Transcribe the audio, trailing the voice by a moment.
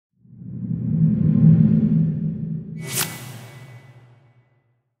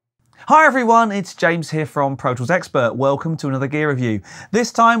Hi everyone, it's James here from Pro Tools Expert. Welcome to another gear review.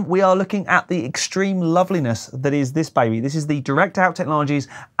 This time we are looking at the extreme loveliness that is this baby. This is the DirectOut Technologies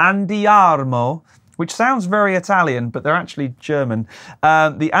Andiamo, which sounds very Italian, but they're actually German.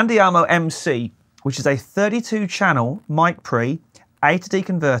 The Andiamo MC, which is a 32-channel mic pre, A to D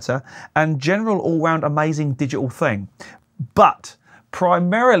converter, and general all-round amazing digital thing. But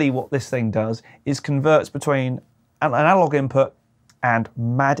primarily what this thing does is converts between an analog input and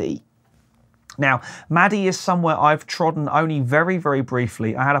MADI. Now, MADI is somewhere I've trodden only very, very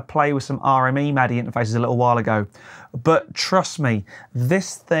briefly. I had a play with some RME MADI interfaces a little while ago. But trust me,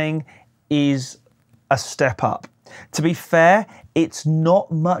 this thing is a step up. To be fair, it's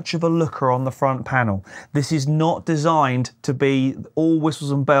not much of a looker on the front panel. This is not designed to be all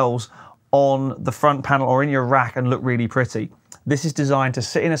whistles and bells on the front panel or in your rack and look really pretty. This is designed to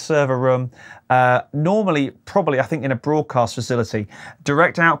sit in a server room, normally, probably, I think, in a broadcast facility.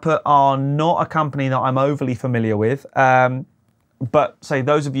 Direct Output are not a company that I'm overly familiar with, but say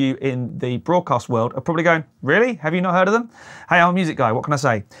those of you in the broadcast world are probably going, really? Have you not heard of them? Hey, I'm a music guy, what can I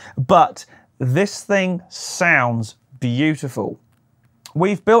say? But this thing sounds beautiful.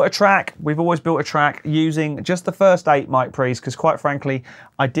 We've built a track, we've always built a track using just the first 8 mic pre's, because quite frankly,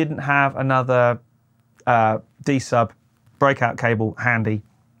 I didn't have another D-sub breakout cable handy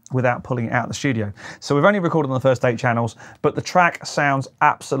without pulling it out of the studio. So we've only recorded on the first 8 channels, but the track sounds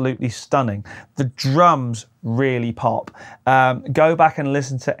absolutely stunning. The drums really pop. Go back and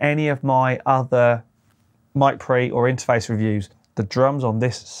listen to any of my other mic pre or interface reviews. The drums on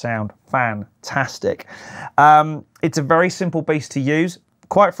this sound fantastic. It's a very simple beast to use.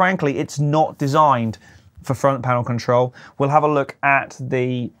 Quite frankly, it's not designed for front panel control. We'll have a look at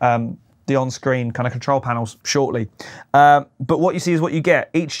the on-screen kind of control panels shortly. But what you see is what you get.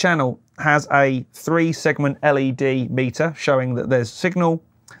 Each channel has a 3-segment LED meter showing that there's signal,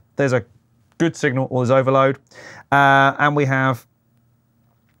 there's a good signal, or there's overload. And we have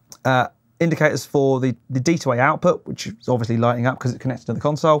indicators for the D to A output, which is obviously lighting up because it's connected to the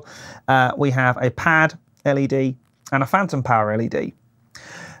console. We have a pad LED and a phantom power LED.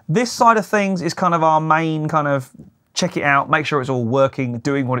 This side of things is kind of our main kind of check it out, make sure it's all working,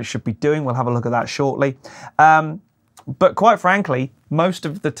 doing what it should be doing. We'll have a look at that shortly. But quite frankly, most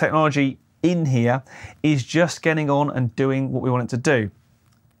of the technology in here is just getting on and doing what we want it to do.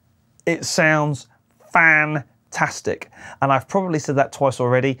 It sounds fantastic. And I've probably said that twice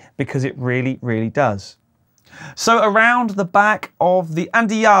already because it really, really does. So around the back of the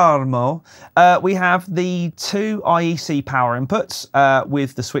Andiamo, we have the 2 IEC power inputs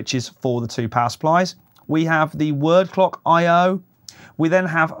with the switches for the 2 power supplies. We have the word clock I/O. We then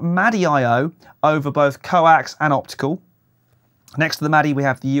have MADI I/O over both coax and optical. Next to the MADI, we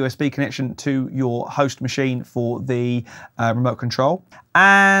have the USB connection to your host machine for the remote control.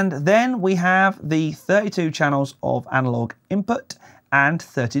 And then we have the 32 channels of analog input and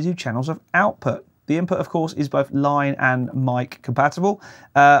 32 channels of output. The input, of course, is both line and mic compatible,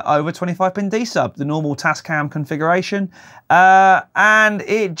 over 25-pin D-sub, the normal Tascam configuration, and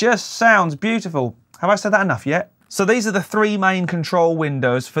it just sounds beautiful. Have I said that enough yet? So these are the 3 main control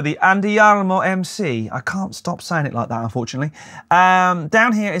windows for the Andiamo MC. I can't stop saying it like that, unfortunately.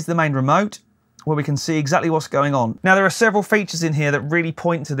 Down here is the main remote, where we can see exactly what's going on. Now, there are several features in here that really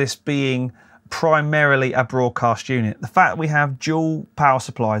point to this being primarily a broadcast unit. The fact that we have dual power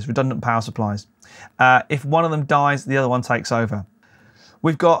supplies, redundant power supplies. If one of them dies, the other one takes over.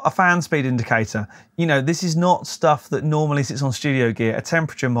 We've got a fan speed indicator. You know, this is not stuff that normally sits on studio gear, a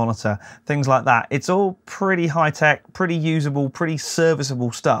temperature monitor, things like that. It's all pretty high tech, pretty usable, pretty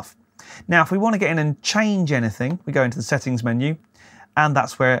serviceable stuff. Now, if we want to get in and change anything, we go into the settings menu, and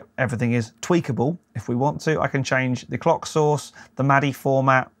that's where everything is tweakable. If we want to, I can change the clock source, the MADI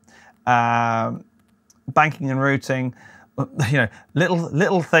format, banking and routing, you know,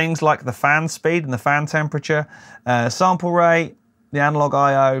 little things like the fan speed and the fan temperature, sample rate, the analog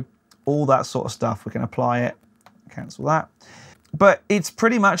I/O, all that sort of stuff. We can apply it, cancel that. But it's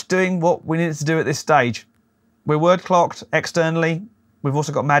pretty much doing what we needed to do at this stage. We're word clocked externally. We've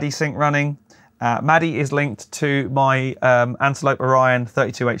also got MADI sync running. MADI is linked to my Antelope Orion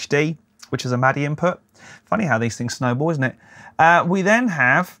 32HD, which is a MADI input. Funny how these things snowball, isn't it? We then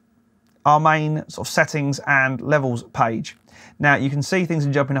have our main sort of settings and levels page. Now you can see things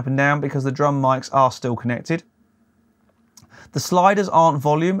are jumping up and down because the drum mics are still connected. The sliders aren't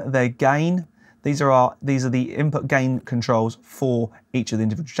volume, they're gain. These are the input gain controls for each of the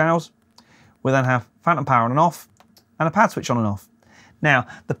individual channels. We then have phantom power on and off, and a pad switch on and off. Now,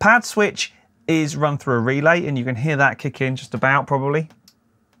 the pad switch is run through a relay, and you can hear that kick in just about, probably.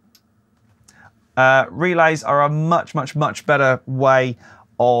 Relays are a much better way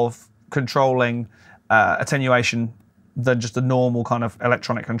of controlling attenuation than just a normal kind of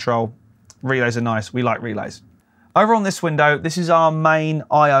electronic control. Relays are nice. We like relays. Over on this window, this is our main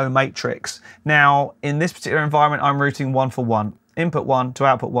I/O matrix. Now, in this particular environment, I'm routing 1 for 1. Input 1 to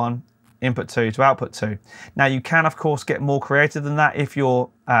output 1, input 2 to output 2. Now, you can, of course, get more creative than that if your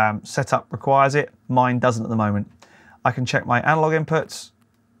setup requires it. Mine doesn't at the moment. I can check my analog inputs,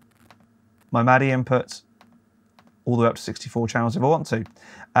 my MADI inputs, all the way up to 64 channels if I want to.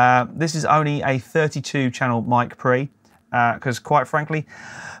 This is only a 32-channel mic pre, because quite frankly,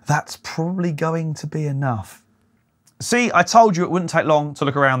 that's probably going to be enough. See, I told you it wouldn't take long to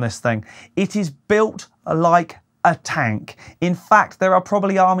look around this thing. It is built like a tank. In fact, there are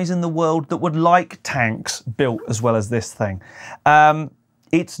probably armies in the world that would like tanks built as well as this thing.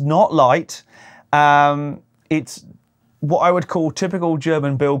 It's not light. It's what I would call typical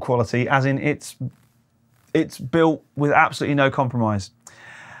German build quality, as in it's built with absolutely no compromise.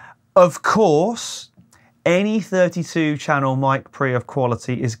 Of course, any 32-channel mic pre of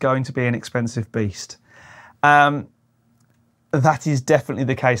quality is going to be an expensive beast. That is definitely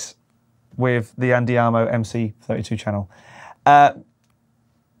the case with the Andiamo MC 32-channel.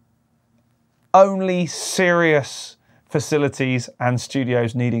 Only serious facilities and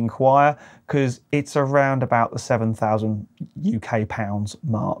studios need inquire, because it's around about the 7,000 UK pounds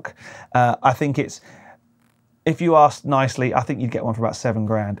mark. I think it's, if you asked nicely, I think you'd get one for about 7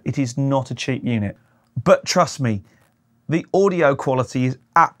 grand. It is not a cheap unit. But trust me, the audio quality is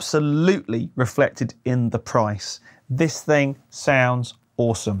absolutely reflected in the price. This thing sounds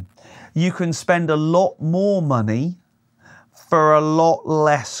awesome. You can spend a lot more money for a lot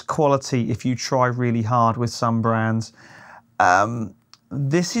less quality if you try really hard with some brands.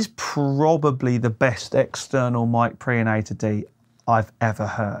 This is probably the best external mic pre in A to D I've ever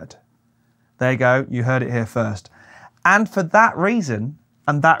heard. There you go, you heard it here first. And for that reason,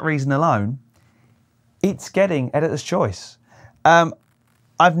 and that reason alone, it's getting Editor's Choice.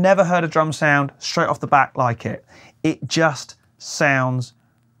 I've never heard a drum sound straight off the back like it. It just sounds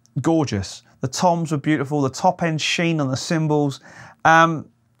gorgeous. The toms were beautiful, the top end sheen on the cymbals. For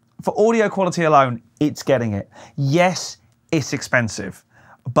audio quality alone, it's getting it. Yes, it's expensive,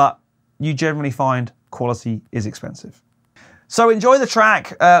 but you generally find quality is expensive. So enjoy the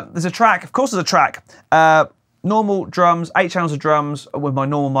track. There's a track, of course there's a track. Normal drums, 8 channels of drums with my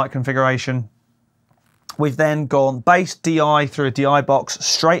normal mic configuration. We've then gone bass DI through a DI box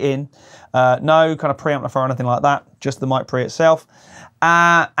straight in. No kind of preamplifier or anything like that, just the mic pre itself.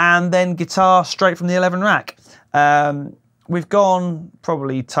 And then guitar straight from the 11 rack. We've gone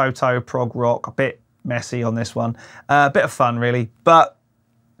probably Toto, prog rock, a bit messy on this one. A bit of fun really, but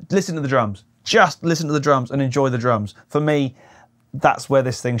listen to the drums. Just listen to the drums and enjoy the drums. For me, that's where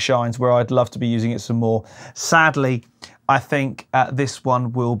this thing shines, where I'd love to be using it some more. Sadly, I think this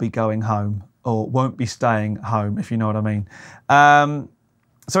one will be going home, or won't be staying home, if you know what I mean.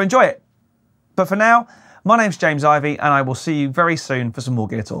 So enjoy it. But for now, my name's James Ivey, and I will see you very soon for some more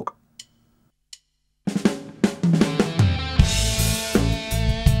gear talk.